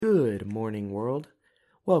Good morning, world.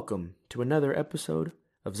 Welcome to another episode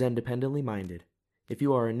of Zen Dependently Minded. If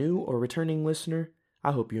you are a new or returning listener,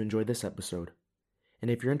 I hope you enjoy this episode. And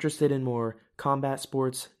if you're interested in more combat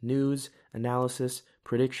sports, news, analysis,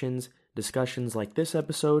 predictions, discussions like this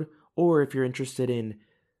episode, or if you're interested in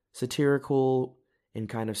satirical and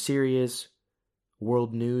kind of serious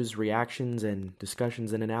world news reactions and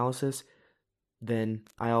discussions and analysis, then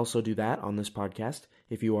I also do that on this podcast.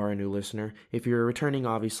 If you are a new listener, if you're returning,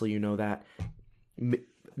 obviously you know that.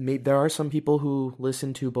 There are some people who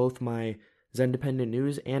listen to both my Zen Dependent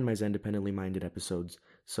News and my Zen Dependently Minded episodes.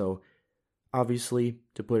 So, obviously,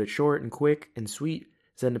 to put it short and quick and sweet,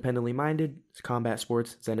 Zen Dependently Minded, it's combat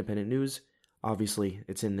sports, Zen Dependent News. Obviously,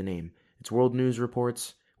 it's in the name. It's world news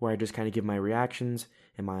reports where I just kind of give my reactions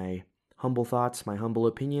and my humble thoughts, my humble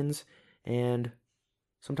opinions, and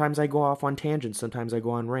sometimes I go off on tangents, sometimes I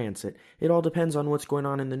go on rants. It all depends on what's going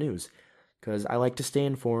on in the news, because I like to stay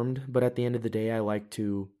informed, but at the end of the day, I like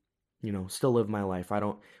to, still live my life.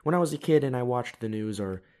 When I was a kid and I watched the news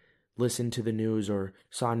or listened to the news or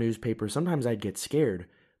saw newspapers, sometimes I'd get scared,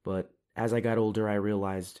 but as I got older, I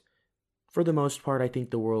realized, for the most part, I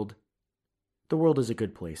think the world is a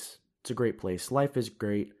good place. It's a great place. Life is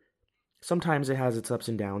great. Sometimes it has its ups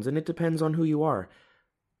and downs, and it depends on who you are.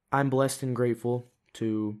 I'm blessed and grateful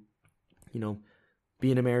to,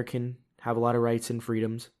 be an American, have a lot of rights and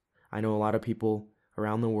freedoms. I know a lot of people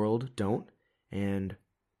around the world don't, and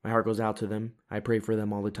my heart goes out to them. I pray for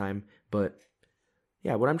them all the time. But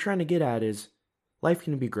yeah, what I'm trying to get at is life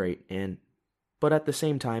can be great, but at the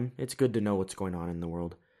same time, it's good to know what's going on in the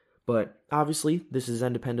world. But obviously, this is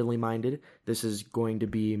Independently Minded. This is going to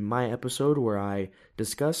be my episode where I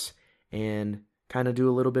discuss and kind of do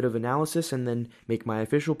a little bit of analysis and then make my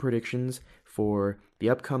official predictions for the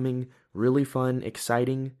upcoming, really fun,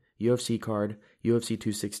 exciting UFC card, UFC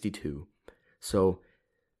 262. So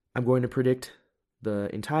I'm going to predict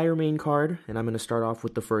the entire main card, and I'm going to start off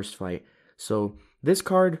with the first fight. So this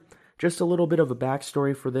card, just a little bit of a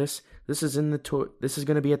backstory for this. This is going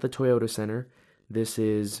to be at the Toyota Center. This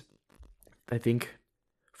is, I think,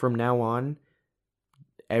 from now on,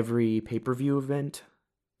 every pay-per-view event,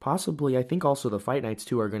 possibly, I think also the fight nights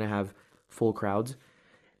too are going to have full crowds,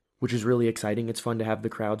 which is really exciting. It's fun to have the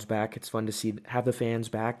crowds back. It's fun to have the fans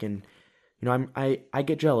back, and I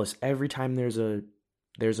get jealous every time there's a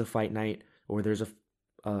fight night or there's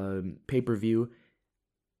a pay-per-view.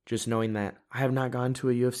 Just knowing that I have not gone to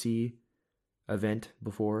a UFC event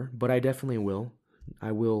before, but I definitely will.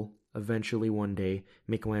 I will eventually one day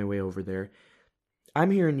make my way over there. I'm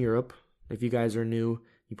here in Europe. If you guys are new,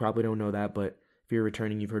 you probably don't know that, but if you're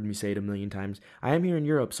returning, you've heard me say it a million times. I am here in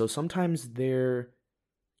Europe, so sometimes a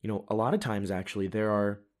lot of times actually, there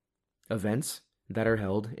are events that are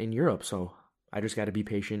held in Europe, so I just got to be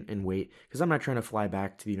patient and wait, because I'm not trying to fly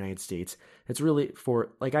back to the United States. It's really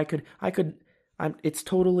it's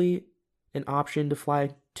totally an option to fly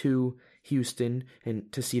to Houston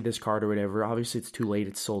and to see this card or whatever. Obviously, it's too late,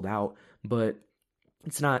 it's sold out, but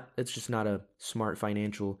it's just not a smart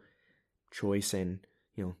financial choice, and,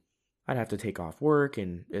 I'd have to take off work,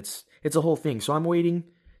 and it's a whole thing. So I'm waiting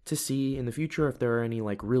to see in the future if there are any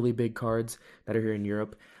really big cards that are here in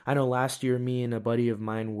Europe. I know last year me and a buddy of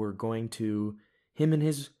mine were going to, him and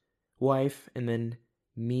his wife, and then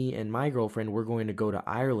me and my girlfriend were going to go to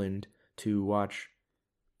Ireland to watch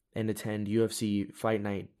and attend UFC Fight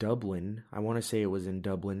Night Dublin. I want to say it was in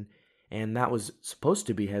Dublin, and that was supposed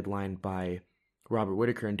to be headlined by Robert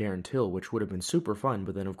Whittaker and Darren Till, which would have been super fun,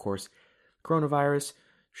 but then of course coronavirus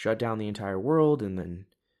shut down the entire world, and then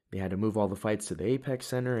they had to move all the fights to the Apex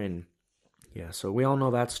Center, and yeah, so we all know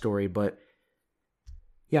that story. But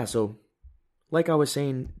yeah, so like I was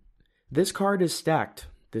saying, this card is stacked.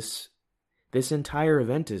 This entire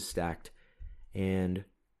event is stacked, and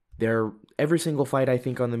every single fight, I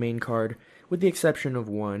think, on the main card, with the exception of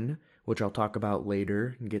one, which I'll talk about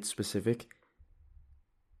later and get specific,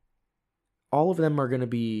 all of them are going to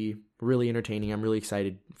be really entertaining. I'm really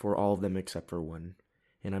excited for all of them except for one,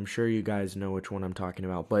 and I'm sure you guys know which one I'm talking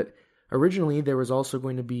about. But originally, there was also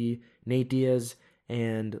going to be Nate Diaz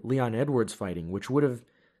and Leon Edwards fighting,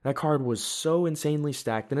 that card was so insanely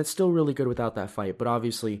stacked, and it's still really good without that fight, but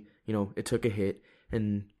obviously, it took a hit,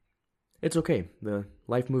 and it's okay. The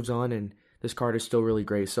life moves on, and this card is still really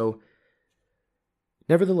great. So,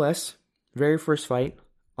 nevertheless, very first fight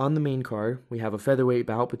on the main card, we have a featherweight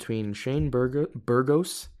bout between Shane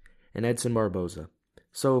Burgos and Edson Barboza.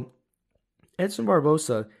 So, Edson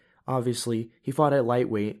Barboza, obviously, he fought at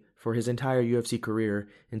lightweight for his entire UFC career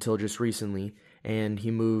until just recently, and he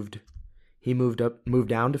moved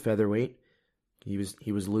down to featherweight. He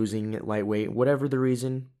was losing at lightweight, whatever the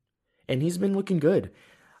reason, and he's been looking good.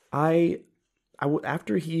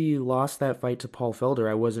 After he lost that fight to Paul Felder,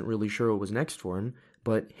 I wasn't really sure what was next for him,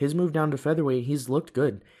 but his move down to featherweight, he's looked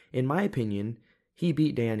good. In my opinion, he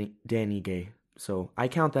beat Dan Ige, so I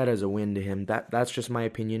count that as a win to him. That's just my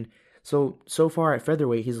opinion. So far at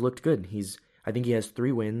featherweight, he's looked good. I think he has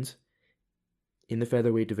 3 wins in the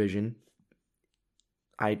featherweight division.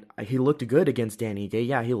 He looked good against Dan Ige.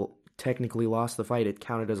 Yeah, he technically lost the fight. It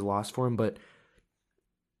counted as a loss for him, but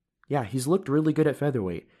yeah, he's looked really good at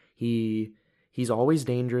featherweight. He's always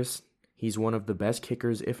dangerous. He's one of the best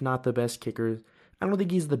kickers, if not the best kicker. I don't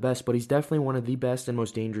think he's the best, but he's definitely one of the best and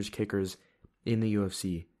most dangerous kickers in the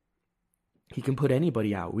UFC. He can put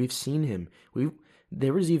anybody out. We've seen him.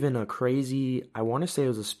 There was even a crazy, I want to say it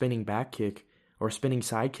was a spinning back kick or spinning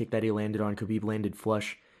side kick that he landed on. Khabib landed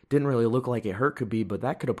flush. Didn't really look like it hurt Khabib, but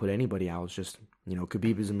that could have put anybody out. It's just,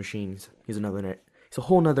 Khabib is a machine. He's a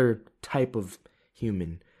whole nother type of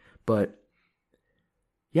human. But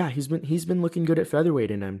yeah, he's been looking good at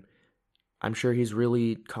featherweight, and I'm sure he's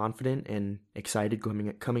really confident and excited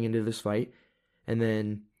coming into this fight. And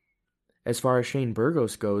then as far as Shane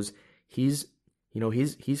Burgos goes, he's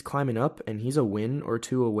climbing up, and he's a win or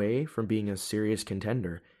 2 away from being a serious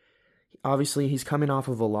contender. Obviously, he's coming off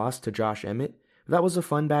of a loss to Josh Emmett. That was a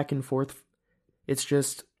fun back and forth. It's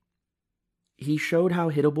just he showed how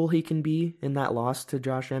hittable he can be in that loss to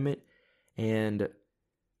Josh Emmett, and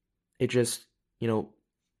it just,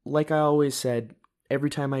 like I always said, every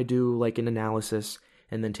time I do like an analysis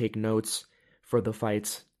and then take notes for the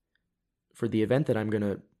fights, for the event that I'm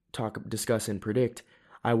going to discuss and predict,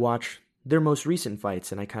 I watch their most recent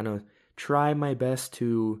fights, and I kind of try my best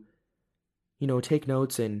to, take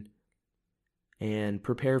notes and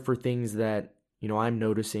prepare for things that, I'm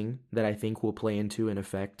noticing that I think will play into and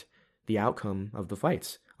affect the outcome of the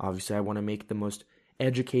fights. Obviously, I want to make the most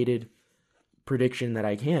educated prediction that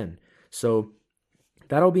I can. So,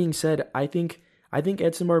 that all being said, I think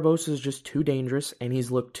Edson Barboza is just too dangerous, and he's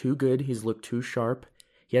looked too good. He's looked too sharp.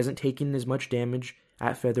 He hasn't taken as much damage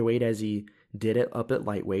at featherweight as he did it up at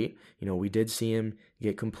lightweight. We did see him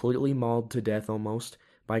get completely mauled to death almost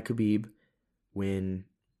by Khabib when,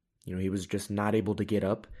 he was just not able to get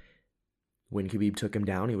up. When Khabib took him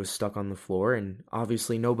down, he was stuck on the floor, and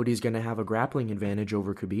obviously nobody's going to have a grappling advantage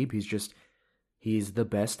over Khabib. He's the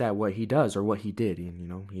best at what he does, or what he did.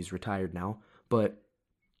 And, he's retired now.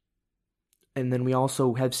 And then we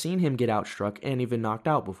also have seen him get outstruck and even knocked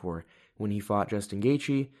out before. When he fought Justin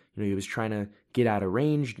Gaethje, he was trying to get out of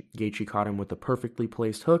range. Gaethje caught him with a perfectly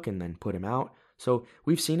placed hook and then put him out. So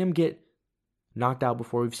we've seen him get knocked out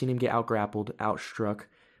before. We've seen him get outgrappled, outstruck.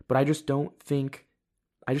 But I just think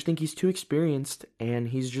he's too experienced, and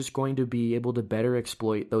he's just going to be able to better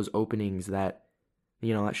exploit those openings that,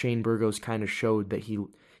 that Shane Burgos kind of showed that he,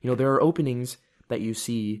 there are openings that you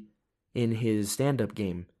see in his stand-up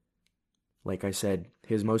game. Like I said,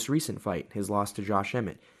 his most recent fight, his loss to Josh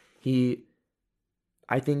Emmett.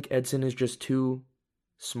 I think Edson is just too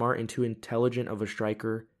smart and too intelligent of a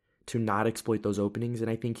striker to not exploit those openings, and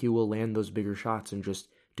I think he will land those bigger shots and just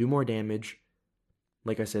do more damage.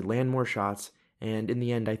 Like I said, land more shots, and in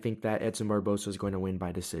the end, I think that Edson Barboza is going to win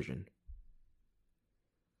by decision.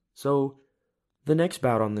 So, the next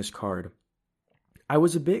bout on this card, I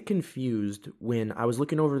was a bit confused when I was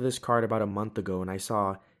looking over this card about a month ago, and I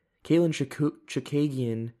saw Katlyn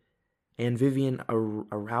Chookagian and Vivian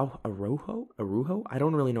Araujo? I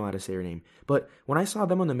don't really know how to say her name. But when I saw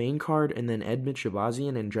them on the main card, and then Edmund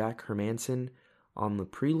Shabazian and Jack Hermansson on the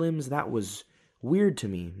prelims, that was weird to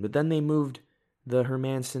me. But then they moved the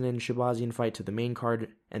Hermansson and Shabazian fight to the main card,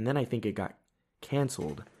 and then I think it got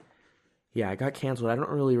canceled. Yeah, it got canceled. I don't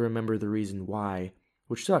really remember the reason why,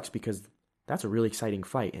 which sucks because that's a really exciting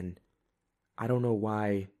fight, and I don't know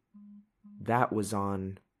why that was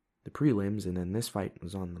on the prelims, and then this fight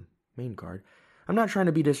was on the main card. I'm not trying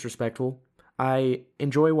to be disrespectful. I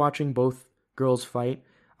enjoy watching both girls fight.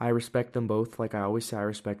 I respect them both. Like I always say, I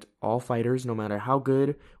respect all fighters, no matter how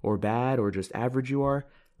good or bad or just average you are.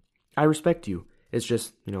 I respect you. It's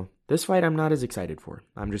just, this fight I'm not as excited for.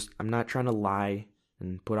 I'm not trying to lie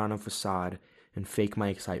and put on a facade and fake my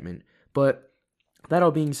excitement. But that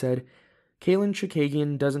all being said, Katlyn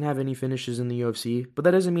Chookagian doesn't have any finishes in the UFC, but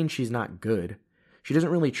that doesn't mean she's not good. She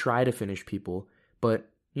doesn't really try to finish people, but,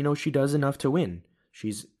 she does enough to win.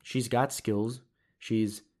 She's got skills.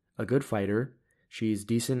 She's a good fighter. She's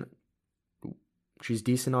decent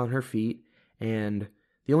on her feet, and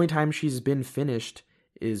the only time she's been finished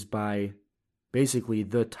is by basically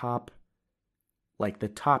the top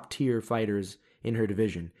tier fighters in her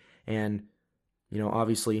division. And,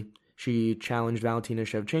 obviously she challenged Valentina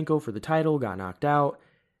Shevchenko for the title, got knocked out,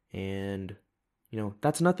 and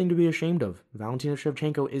that's nothing to be ashamed of. Valentina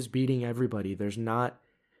Shevchenko is beating everybody.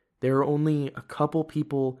 There are only a couple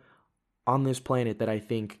people on this planet that I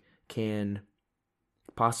think can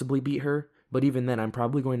possibly beat her, but even then, I'm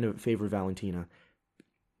probably going to favor Valentina.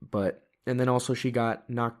 And then also she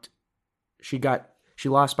lost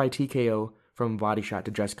by TKO from body shot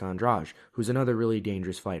to Jessica Andrade, who's another really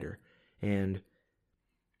dangerous fighter. And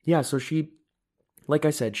yeah, so like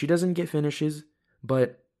I said, she doesn't get finishes,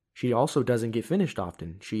 but she also doesn't get finished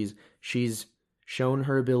often. She's shown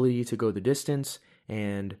her ability to go the distance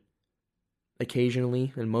and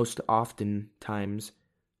occasionally, and most often times,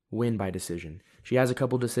 win by decision. She has a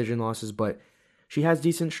couple decision losses, but she has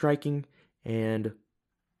decent striking, and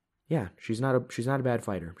yeah, she's not a bad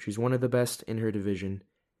fighter. She's one of the best in her division,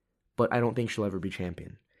 but I don't think she'll ever be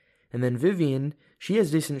champion. And then Vivian, she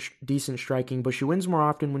has decent striking, but she wins more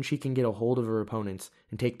often when she can get a hold of her opponents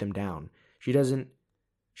and take them down. She has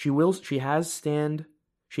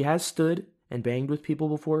stood and banged with people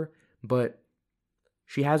before, but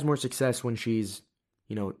she has more success when she's,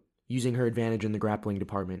 using her advantage in the grappling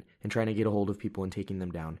department and trying to get a hold of people and taking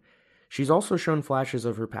them down. She's also shown flashes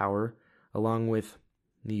of her power, along with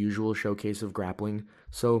the usual showcase of grappling.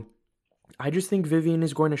 So I just think Vivian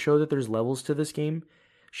is going to show that there's levels to this game.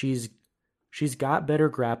 She's got better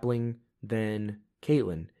grappling than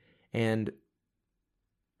Caitlin, and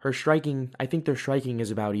her striking, I think their striking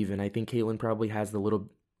is about even. I think Caitlin probably has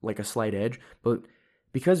a slight edge, but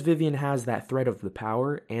because Vivian has that threat of the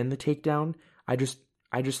power and the takedown, I just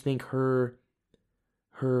think her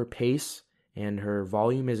pace and her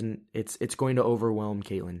volume it's going to overwhelm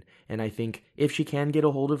Caitlin. And I think if she can get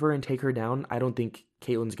a hold of her and take her down, I don't think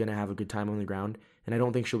Caitlin's going to have a good time on the ground, and I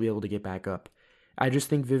don't think she'll be able to get back up. I just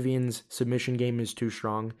think Vivian's submission game is too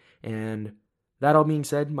strong, and that all being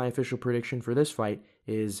said, my official prediction for this fight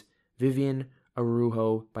is Vivian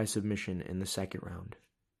Araujo by submission in the second round.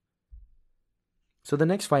 So the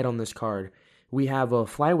next fight on this card, we have a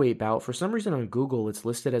flyweight bout. For some reason on Google, it's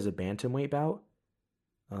listed as a bantamweight bout.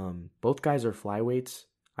 Both guys are flyweights.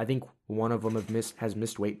 I think one of them has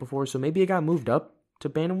missed weight before, so maybe it got moved up to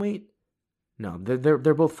bantamweight. No, they're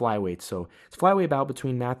both flyweights. So it's a flyweight bout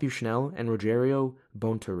between Matthew Schnell and Rogerio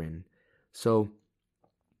Bontorin. So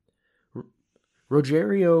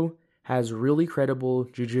Rogerio has really credible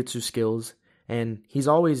jiu-jitsu skills, and he's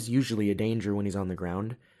always usually a danger when he's on the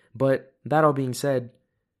ground. But that all being said,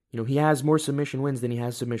 he has more submission wins than he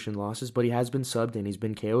has submission losses, but he has been subbed and he's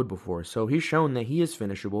been KO'd before. So he's shown that he is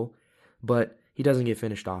finishable, but he doesn't get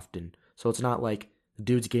finished often. So it's not like the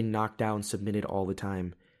dude's getting knocked out and submitted all the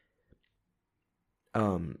time.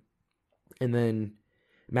 And then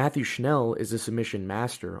Matthew Schnell is a submission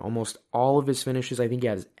master. Almost all of his finishes, I think he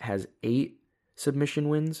has 8 submission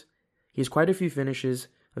wins. He has quite a few finishes,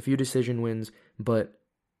 a few decision wins, but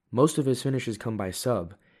most of his finishes come by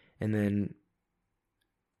sub. And then,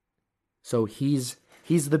 so he's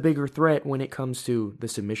the bigger threat when it comes to the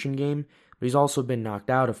submission game, but he's also been knocked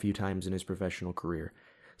out a few times in his professional career.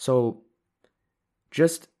 So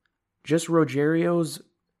just Rogerio's,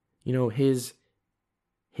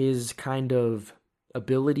 his kind of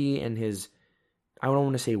ability and his, I don't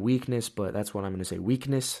want to say weakness, but that's what I'm going to say,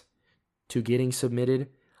 weakness to getting submitted,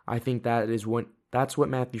 I think that's what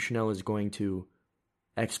Matthew Schnell is going to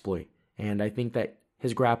exploit. And I think that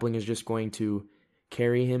his grappling is just going to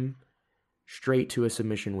carry him straight to a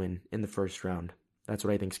submission win in the first round. That's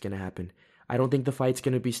what I think is going to happen. I don't think the fight's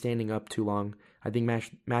going to be standing up too long. I think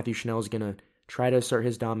Matthew Schnell is going to try to assert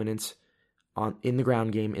his dominance in the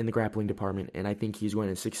ground game, in the grappling department, and I think he's going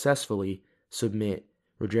to successfully submit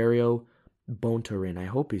Rogerio Bontorin. I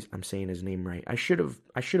hope I'm saying his name right. I should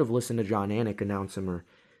have listened to John Anik announce him, or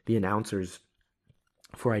the announcers,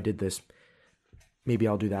 before I did this. Maybe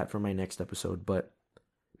I'll do that for my next episode. But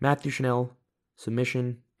Matthew Schnell,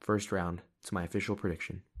 submission, first round. It's my official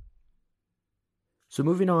prediction. So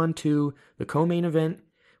moving on to the co-main event,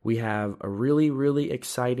 we have a really, really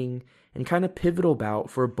exciting and kind of pivotal bout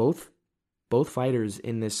for both fighters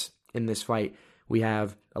in this fight. We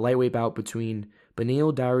have a lightweight bout between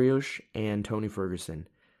Beneil Dariush and Tony Ferguson.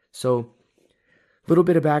 So, a little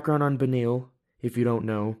bit of background on Beneil, if you don't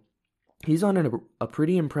know. He's on a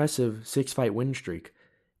pretty impressive 6-fight win streak.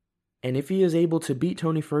 And if he is able to beat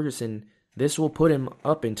Tony Ferguson, this will put him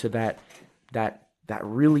up into that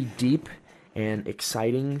really deep and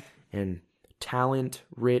exciting and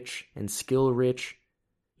talent-rich and skill-rich,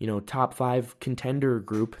 top 5 contender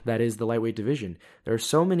group that is the lightweight division. There are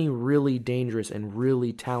so many really dangerous and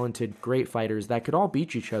really talented, great fighters that could all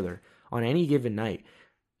beat each other on any given night.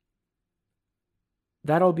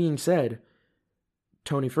 That all being said,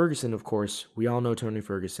 Tony Ferguson, of course, we all know Tony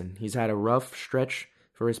Ferguson. He's had a rough stretch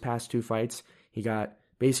for his past 2 fights. He got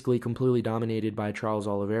basically completely dominated by Charles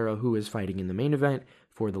Oliveira, who is fighting in the main event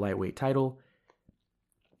for the lightweight title.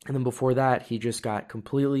 And then before that, he just got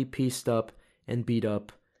completely pieced up and beat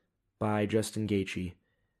up by Justin Gaethje.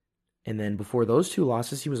 And then before those two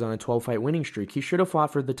losses, he was on a 12-fight winning streak. He should have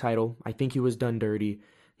fought for the title. I think he was done dirty.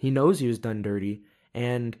 He knows he was done dirty.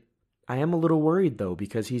 And I am a little worried, though,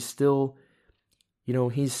 because he's still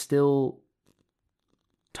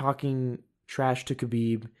talking trash to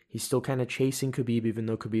Khabib. He's still kind of chasing Khabib, even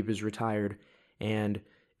though Khabib is retired. And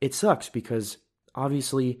it sucks because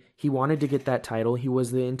obviously he wanted to get that title. He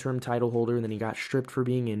was the interim title holder, and then he got stripped for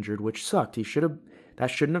being injured, which sucked. That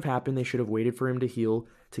shouldn't have happened. They should have waited for him to heal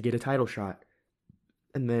to get a title shot.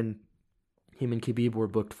 And then him and Khabib were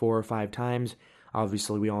booked 4 or 5 times.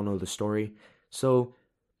 Obviously, we all know the story. So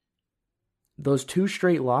those 2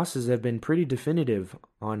 straight losses have been pretty definitive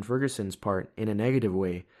on Ferguson's part in a negative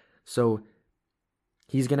way. So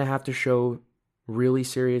he's going to have to show really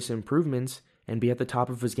serious improvements and be at the top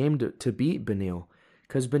of his game to beat Beneil.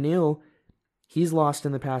 Because Beneil, he's lost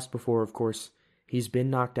in the past before, of course. He's been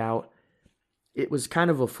knocked out. It was kind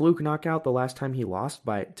of a fluke knockout the last time he lost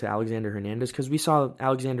to Alexander Hernandez, because we saw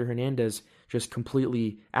Alexander Hernandez just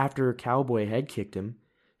completely, after Cowboy head kicked him,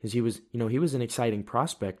 because he was an exciting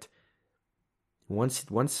prospect. Once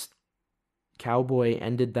Cowboy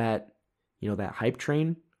ended that hype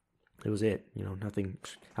train, it was it. Nothing.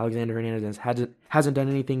 Alexander Hernandez hasn't done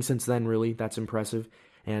anything since then, really. That's impressive.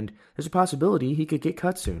 And there's a possibility he could get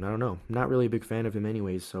cut soon. I don't know. I'm not really a big fan of him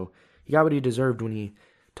anyways, so he got what he deserved when he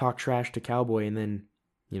talked trash to Cowboy and then,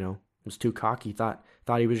 was too cocky, thought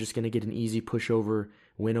he was just going to get an easy pushover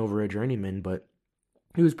win over a journeyman, but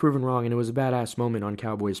he was proven wrong, and it was a badass moment on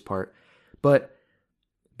Cowboy's part. But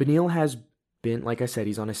Beneil has been, like I said,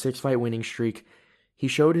 he's on a 6-fight winning streak. He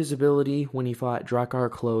showed his ability when he fought Drakkar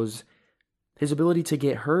Klose, his ability to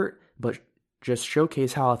get hurt, but just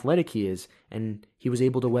showcase how athletic he is, and he was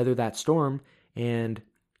able to weather that storm and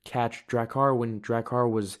catch Drakkar when Drakkar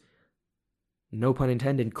was, no pun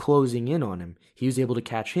intended, closing in on him. He was able to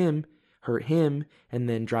catch him, hurt him, and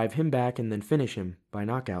then drive him back and then finish him by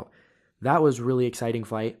knockout. That was a really exciting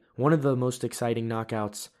fight. One of the most exciting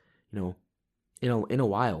knockouts, in a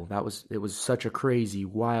while. It was such a crazy,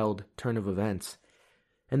 wild turn of events.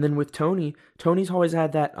 And then with Tony's always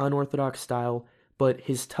had that unorthodox style, but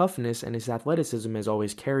his toughness and his athleticism has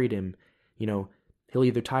always carried him. He'll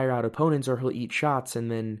either tire out opponents or he'll eat shots and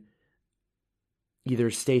then either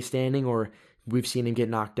stay standing, or we've seen him get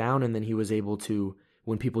knocked down and then he was able to,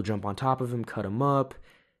 when people jump on top of him, cut him up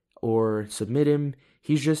or submit him.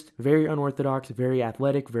 He's just very unorthodox, very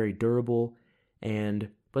athletic, very durable.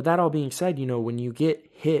 But that all being said, when you get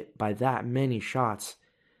hit by that many shots,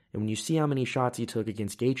 and when you see how many shots he took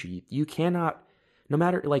against Gaethje, you cannot, no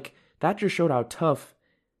matter, that just showed how tough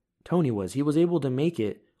Tony was. He was able to make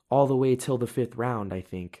it all the way till the 5th round, I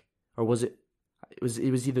think. Or was it? It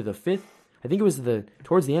was either the 5th. I think it was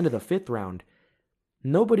towards the end of the 5th round.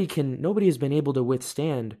 Nobody has been able to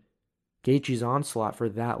withstand Gaethje's onslaught for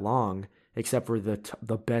that long, except for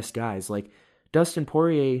the best guys. Like Dustin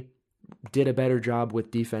Poirier did a better job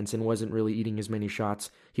with defense and wasn't really eating as many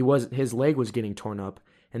shots. His leg was getting torn up.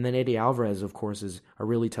 And then Eddie Alvarez, of course, is a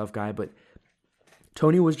really tough guy, but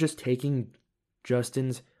Tony was just taking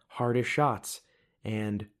Justin's hardest shots,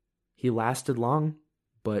 and he lasted long,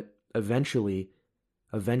 but eventually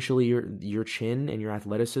your chin and your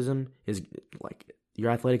athleticism is your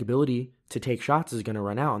athletic ability to take shots is going to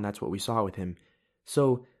run out, and that's what we saw with him.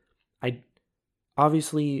 So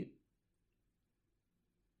obviously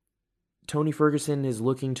Tony Ferguson is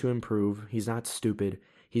looking to improve. He's not stupid.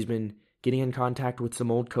 He's been getting in contact with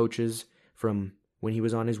some old coaches from when he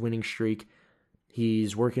was on his winning streak.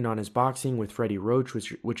 He's working on his boxing with Freddie Roach,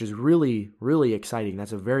 which is really, really exciting.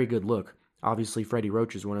 That's a very good look. Obviously, Freddie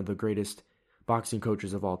Roach is one of the greatest boxing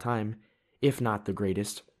coaches of all time, if not the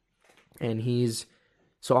greatest. And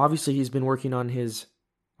obviously he's been working on his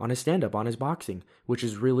stand-up, on his boxing, which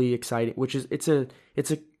is really exciting. It's a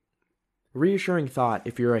reassuring thought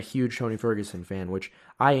if you're a huge Tony Ferguson fan, which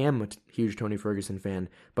I am a huge Tony Ferguson fan,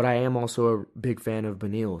 but I am also a big fan of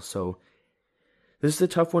Beneil. So this is a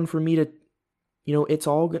tough one for me to, it's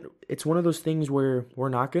one of those things where we're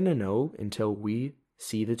not going to know until we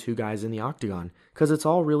see the two guys in the octagon, because it's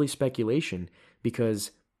all really speculation,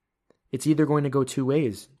 because it's either going to go two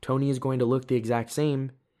ways. Tony is going to look the exact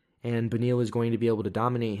same, and Beneil is going to be able to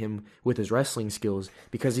dominate him with his wrestling skills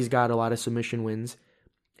because he's got a lot of submission wins.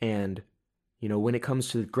 And when it comes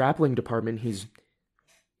to the grappling department, he's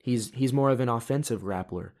more of an offensive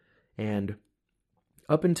grappler. And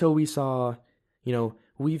up until we saw,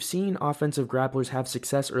 we've seen offensive grapplers have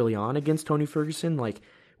success early on against Tony Ferguson. Like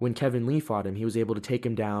when Kevin Lee fought him, he was able to take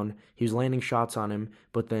him down. He was landing shots on him,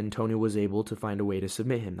 but then Tony was able to find a way to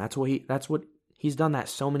submit him. That's what he's done that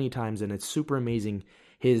so many times, and it's super amazing,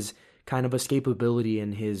 his kind of escapability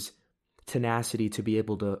and his tenacity to be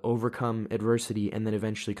able to overcome adversity and then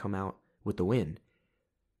eventually come out with the win.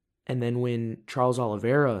 And then when Charles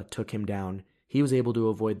Oliveira took him down, he was able to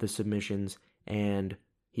avoid the submissions, and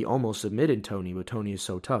he almost submitted Tony, but Tony is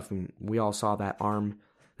so tough. And we all saw that arm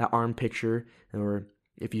picture, or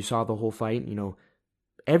if you saw the whole fight,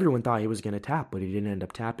 everyone thought he was going to tap, but he didn't end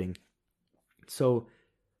up tapping. So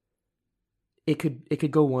it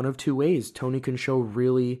could go one of two ways. Tony can show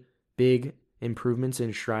really big improvements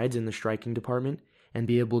in strides in the striking department and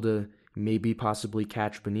be able to maybe possibly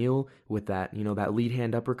catch Beneil with that, that lead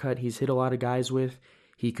hand uppercut he's hit a lot of guys with.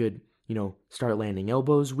 He could, start landing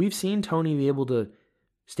elbows. We've seen Tony be able to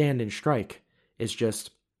stand and strike. It's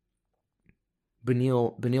just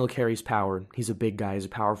Beneil carries power. He's a big guy. He's a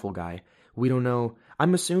powerful guy. We don't know.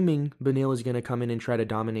 I'm assuming Beneil is going to come in and try to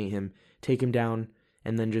dominate him, take him down,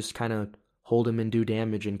 and then just kind of hold him and do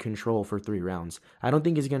damage and control for 3 rounds. I don't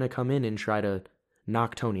think he's going to come in and try to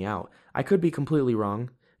knock Tony out. I could be completely wrong.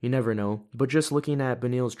 You never know. But just looking at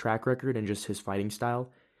Beneil's track record and just his fighting style,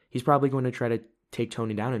 he's probably going to try to take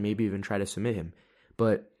Tony down and maybe even try to submit him.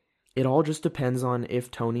 But it all just depends on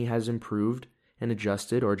if Tony has improved and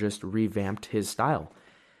adjusted or just revamped his style.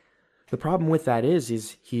 The problem with that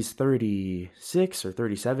is he's 36 or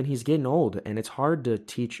 37. He's getting old, and it's hard to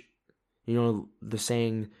teach, the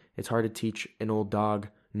saying, it's hard to teach an old dog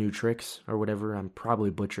new tricks or whatever. I'm probably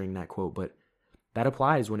butchering that quote, but that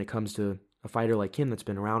applies when it comes to a fighter like him that's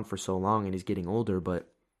been around for so long and he's getting older. But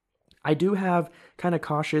I do have kind of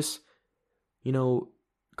cautious,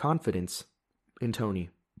 confidence in Tony.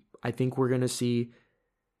 I think we're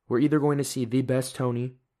either going to see the best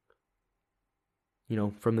Tony,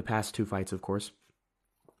 from the past 2 fights, of course.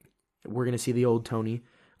 We're going to see the old Tony,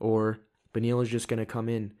 or Beneil is just going to come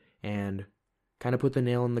in and kind of put the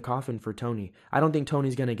nail in the coffin for Tony. I don't think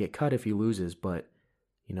Tony's going to get cut if he loses, but,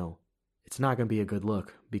 it's not going to be a good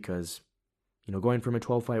look because, going from a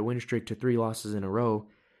 12-fight win streak to 3 losses in a row,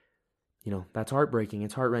 that's heartbreaking.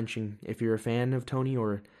 It's heart-wrenching if you're a fan of Tony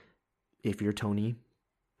or if you're Tony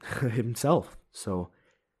himself. So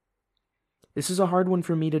this is a hard one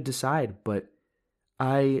for me to decide, but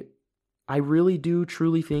I really do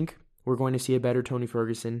truly think we're going to see a better Tony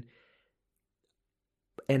Ferguson.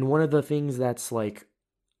 And one of the things that's like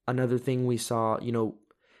another thing we saw,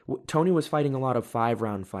 Tony was fighting a lot of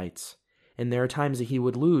 5-round fights, and there are times that he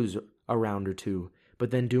would lose a round or 2, but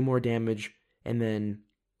then do more damage, and then,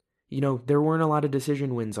 there weren't a lot of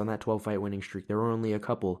decision wins on that 12-fight winning streak. There were only a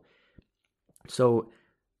couple. So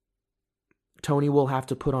Tony will have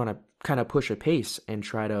to put on a kind of push a pace and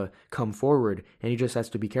try to come forward, and he just has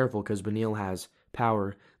to be careful because Beneil has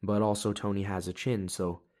power, but also Tony has a chin.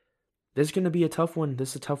 So this is going to be a tough one.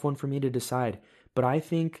 This is a tough one for me to decide, but I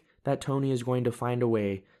think that Tony is going to find a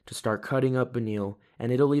way to start cutting up Beneil,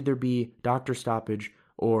 and it'll either be doctor stoppage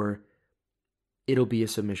or it'll be a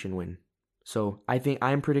submission win. So I think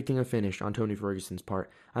I'm predicting a finish on Tony Ferguson's part.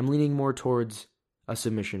 I'm leaning more towards a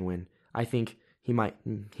submission win. I think he might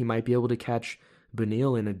be able to catch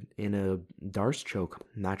Beneil in a Darce choke.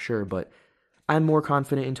 I'm not sure, but I'm more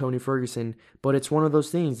confident in Tony Ferguson. But it's one of those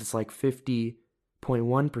things. It's like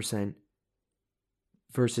 50.1%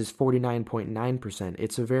 versus 49.9%.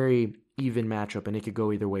 It's a very even matchup, and it could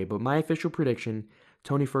go either way. But my official prediction: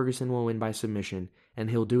 Tony Ferguson will win by submission, and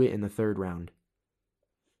he'll do it in the 3rd round.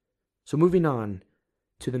 So moving on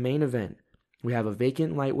to the main event, we have a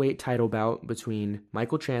vacant lightweight title bout between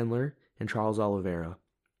Michael Chandler and Charles Oliveira.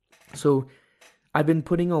 So I've been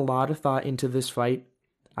putting a lot of thought into this fight.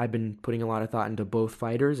 I've been putting a lot of thought into both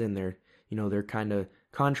fighters, and they're kind of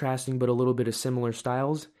contrasting but a little bit of similar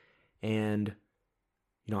styles. And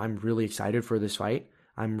I'm really excited for this fight.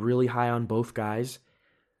 I'm really high on both guys.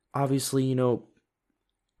 Obviously,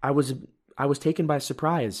 I was taken by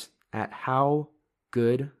surprise at how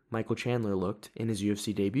good Michael Chandler looked in his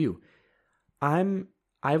UFC debut.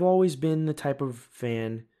 I've always been the type of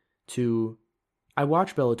fan I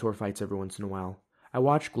watch Bellator fights every once in a while. I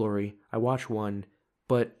watch Glory, I watch One,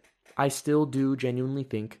 but I still do genuinely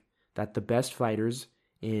think that the best fighters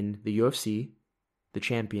in the UFC, the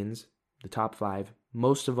champions, the top 5,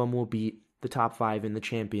 most of them will beat the top 5 in the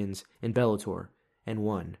champions in Bellator and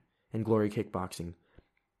One and Glory Kickboxing.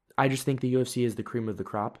 I just think the UFC is the cream of the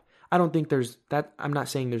crop. I don't think there's that. I'm not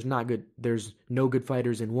saying there's no good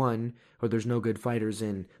fighters in One or there's no good fighters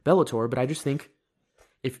in Bellator, but I just think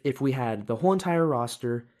if we had the whole entire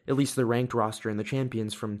roster, at least the ranked roster and the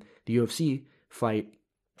champions from the UFC fight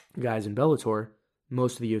guys in Bellator,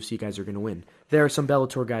 most of the UFC guys are going to win. There are some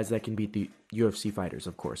Bellator guys that can beat the UFC fighters,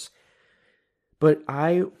 of course. But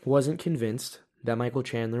I wasn't convinced that Michael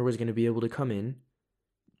Chandler was going to be able to come in,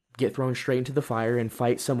 get thrown straight into the fire, and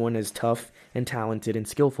fight someone as tough and talented and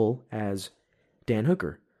skillful as Dan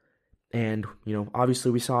Hooker. And,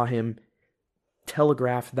 obviously we saw him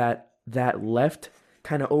telegraph that left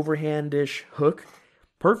kind of overhandish hook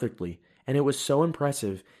perfectly. And it was so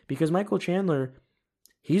impressive because Michael Chandler,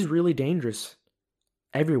 he's really dangerous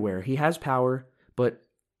everywhere. He has power, but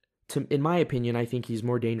in my opinion, I think he's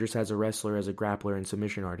more dangerous as a wrestler, as a grappler, and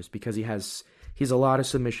submission artist because he's a lot of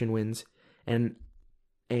submission wins, and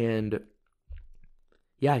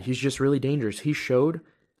yeah, he's just really dangerous. He showed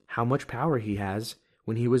how much power he has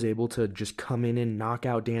when he was able to just come in and knock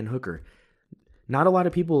out Dan Hooker. Not a lot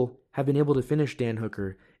of people have been able to finish Dan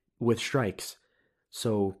Hooker with strikes,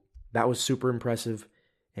 so that was super impressive,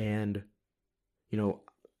 and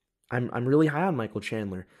I'm really high on Michael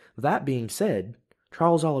Chandler. That being said,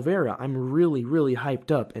 Charles Oliveira, I'm really, really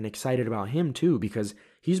hyped up and excited about him too because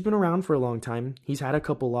he's been around for a long time. He's had a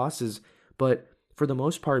couple losses, but for the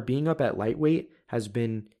most part, being up at lightweight has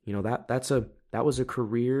been, that was a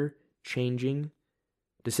career-changing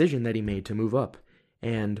decision that he made to move up,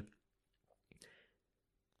 and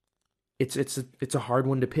it's a hard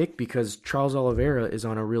one to pick because Charles Oliveira is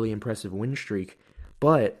on a really impressive win streak,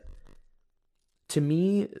 but to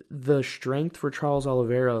me, the strength for Charles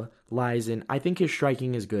Oliveira lies in, I think his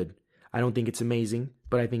striking is good. I don't think it's amazing,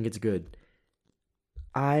 but I think it's good.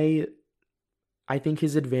 I think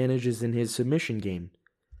his advantage is in his submission game.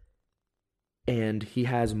 And he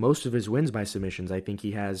has most of his wins by submissions. I think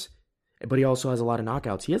he has, but he also has a lot of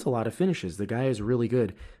knockouts. He has a lot of finishes. The guy is really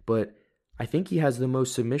good, but I think he has the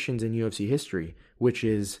most submissions in UFC history, which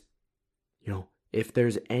is, if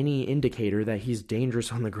there's any indicator that he's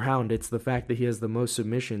dangerous on the ground, it's the fact that he has the most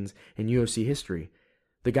submissions in UFC history.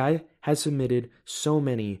 The guy has submitted so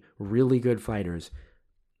many really good fighters,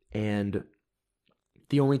 and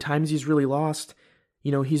the only times he's really lost,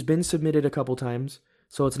 he's been submitted a couple times,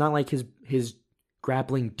 so it's not like his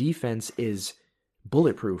grappling defense is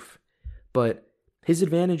bulletproof, but his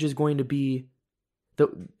advantage is going to be,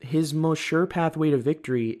 his most sure pathway to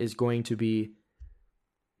victory is going to be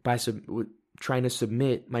by trying to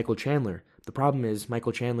submit Michael Chandler. The problem is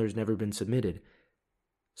Michael Chandler's never been submitted.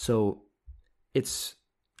 So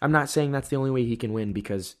I'm not saying that's the only way he can win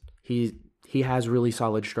because he has really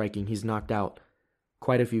solid striking. He's knocked out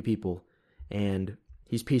quite a few people and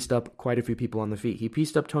he's pieced up quite a few people on the feet. He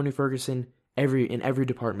pieced up Tony Ferguson in every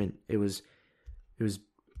department. It was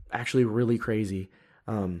actually really crazy.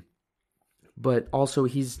 But also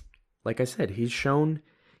like I said, he's shown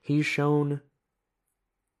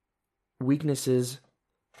weaknesses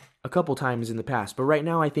a couple times in the past, but right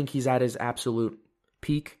now I think he's at his absolute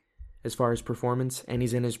peak as far as performance, and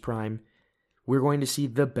he's in his prime. We're going to see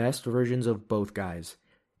the best versions of both guys,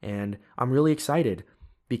 and I'm really excited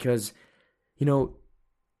because,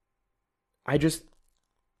 I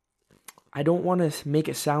don't want to make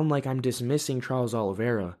it sound like I'm dismissing Charles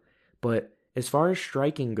Oliveira, but as far as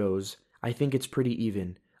striking goes, I think it's pretty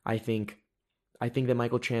even. I think that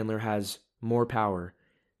Michael Chandler has more power.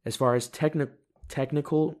 As far as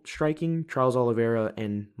technical striking, Charles Oliveira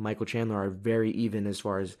and Michael Chandler are very even as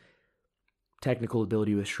far as technical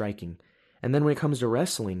ability with striking. And then when it comes to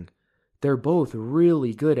wrestling, they're both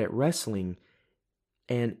really good at wrestling.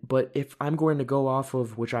 But if I'm going to go off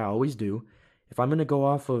of, which I always do, if I'm going to go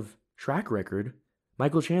off of track record,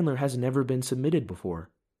 Michael Chandler has never been submitted before.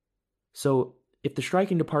 So if the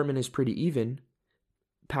striking department is pretty even,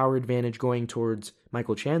 power advantage going towards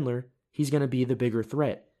Michael Chandler, he's going to be the bigger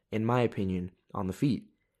threat, in my opinion, on the feet.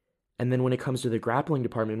 And then when it comes to the grappling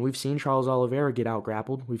department, we've seen Charles Oliveira get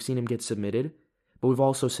out-grappled. We've seen him get submitted. But we've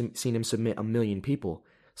also seen him submit 1 million people.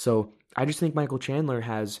 So I just think Michael Chandler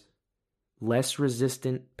has less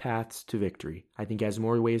resistant paths to victory. I think he has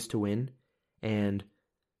more ways to win. And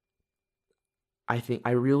I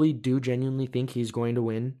really do genuinely think he's going to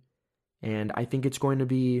win. And I think it's going to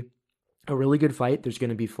be a really good fight. There's going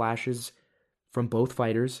to be flashes from both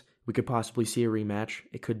fighters. We could possibly see a rematch.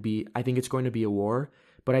 I think it's going to be a war.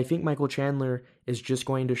 But I think Michael Chandler is just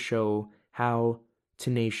going to show how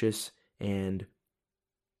tenacious and,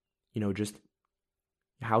 just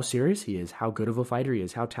how serious he is, how good of a fighter he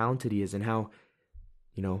is, how talented he is, and how,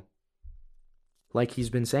 like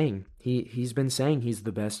he's been saying, he's been saying he's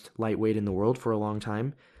the best lightweight in the world for a long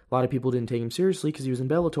time. A lot of people didn't take him seriously because he was in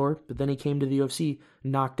Bellator, but then he came to the UFC,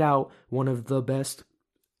 knocked out one of the best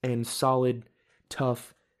and solid,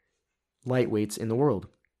 tough lightweights in the world.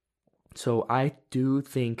 So I do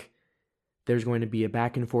think there's going to be a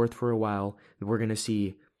back and forth for a while. We're going to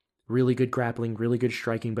see really good grappling, really good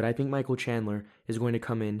striking, but I think Michael Chandler is going to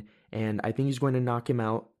come in, and I think he's going to knock him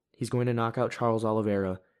out. He's going to knock out Charles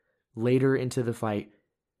Oliveira later into the fight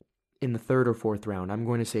in the third or fourth round. I'm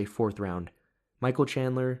going to say fourth round. Michael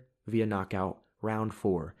Chandler via knockout, round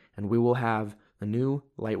 4. And we will have a new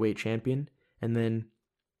lightweight champion. And then,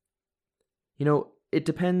 it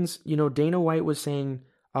depends. Dana White was saying,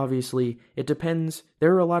 obviously, it depends.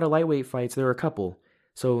 There are a lot of lightweight fights. There are a couple.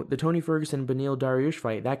 So the Tony Ferguson-Beneil Dariush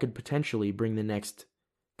fight, that could potentially bring the next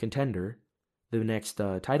contender, the next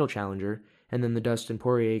title challenger. And then the Dustin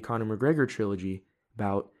Poirier-Conor McGregor trilogy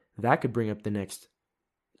bout, that could bring up the next.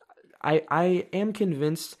 I am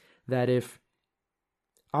convinced that if,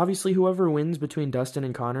 obviously, whoever wins between Dustin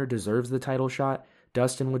and Conor deserves the title shot.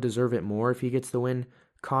 Dustin would deserve it more if he gets the win.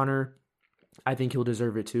 Conor, I think he'll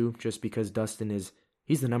deserve it too, just because Dustin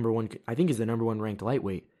he's the number one, I think he's the number 1 ranked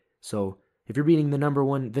lightweight. So if you're beating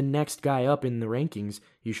the next guy up in the rankings,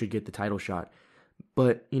 you should get the title shot.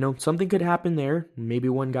 But, something could happen there. Maybe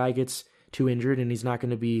one guy gets too injured and he's not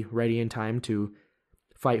going to be ready in time to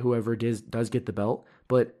fight whoever does get the belt.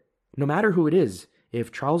 But no matter who it is,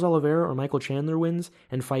 if Charles Oliveira or Michael Chandler wins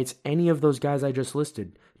and fights any of those guys I just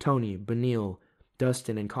listed, Tony, Beneil,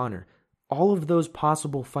 Dustin, and Conor, all of those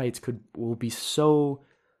possible fights will be so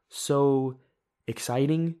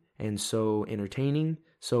exciting and so entertaining.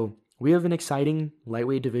 So we have an exciting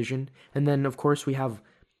lightweight division. And then, of course, we have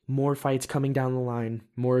more fights coming down the line,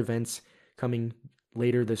 more events coming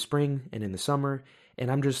later this spring and in the summer. And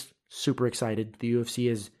I'm just super excited. The UFC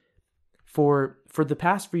is, for the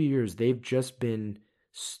past few years, they've just been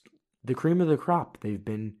the cream of the crop. They've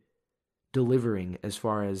been delivering as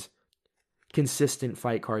far as consistent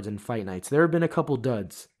fight cards and fight nights. There have been a couple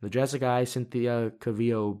duds. The Jessica Cynthia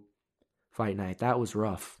Calvillo fight night, that was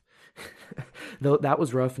rough. Though that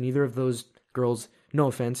was rough. Neither of those girls, no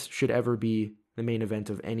offense, should ever be the main event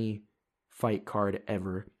of any fight card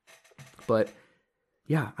ever. But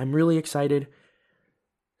yeah, I'm really excited.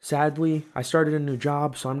 Sadly, I started a new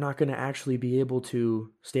job, so I'm not going to actually be able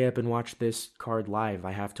to stay up and watch this card live.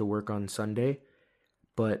 I have to work on Sunday.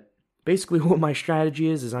 But basically what my strategy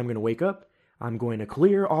is I'm going to wake up, I'm going to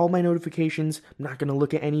clear all my notifications, I'm not going to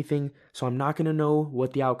look at anything, so I'm not going to know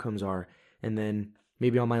what the outcomes are. And then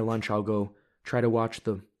maybe on my lunch I'll go try to watch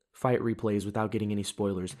the fight replays without getting any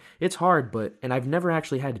spoilers. It's hard, and I've never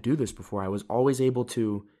actually had to do this before. I was always able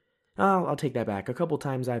to, I'll take that back. A couple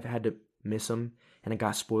times I've had to miss them and it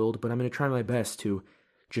got spoiled, but I'm going to try my best to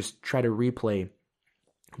just try to replay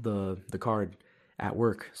the card at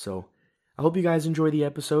work. So I hope you guys enjoy the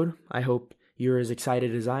episode. I hope you're as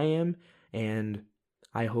excited as I am, and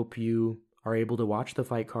I hope you are able to watch the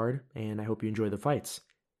fight card, and I hope you enjoy the fights.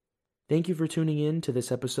 Thank you for tuning in to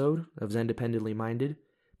this episode of Zendependently Minded.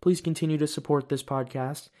 Please continue to support this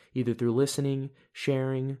podcast, either through listening,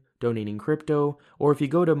 sharing, donating crypto, or if you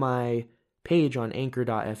go to my page on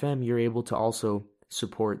anchor.fm, you're able to also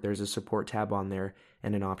support. There's a support tab on there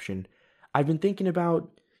and an option. I've been thinking about,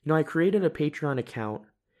 I created a Patreon account.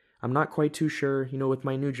 I'm not quite too sure, with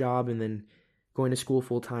my new job and then going to school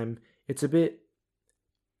full time, it's a bit,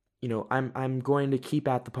 I'm going to keep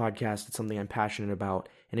at the podcast. It's something I'm passionate about.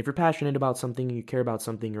 And if you're passionate about something, you care about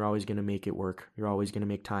something, you're always going to make it work. You're always going to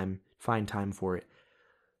make time, find time for it.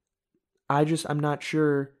 I'm not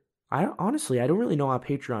sure. I don't really know how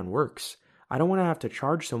Patreon works. I don't want to have to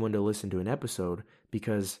charge someone to listen to an episode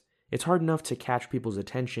because it's hard enough to catch people's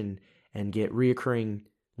attention and get reoccurring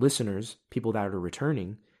listeners, people that are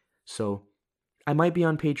returning. So I might be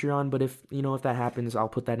on Patreon, but if that happens, I'll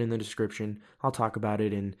put that in the description. I'll talk about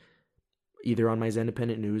it in either on my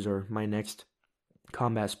Zendependent News or my next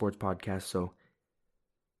combat sports podcast. So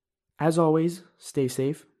as always, stay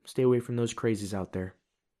safe, stay away from those crazies out there.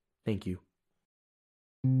 Thank you.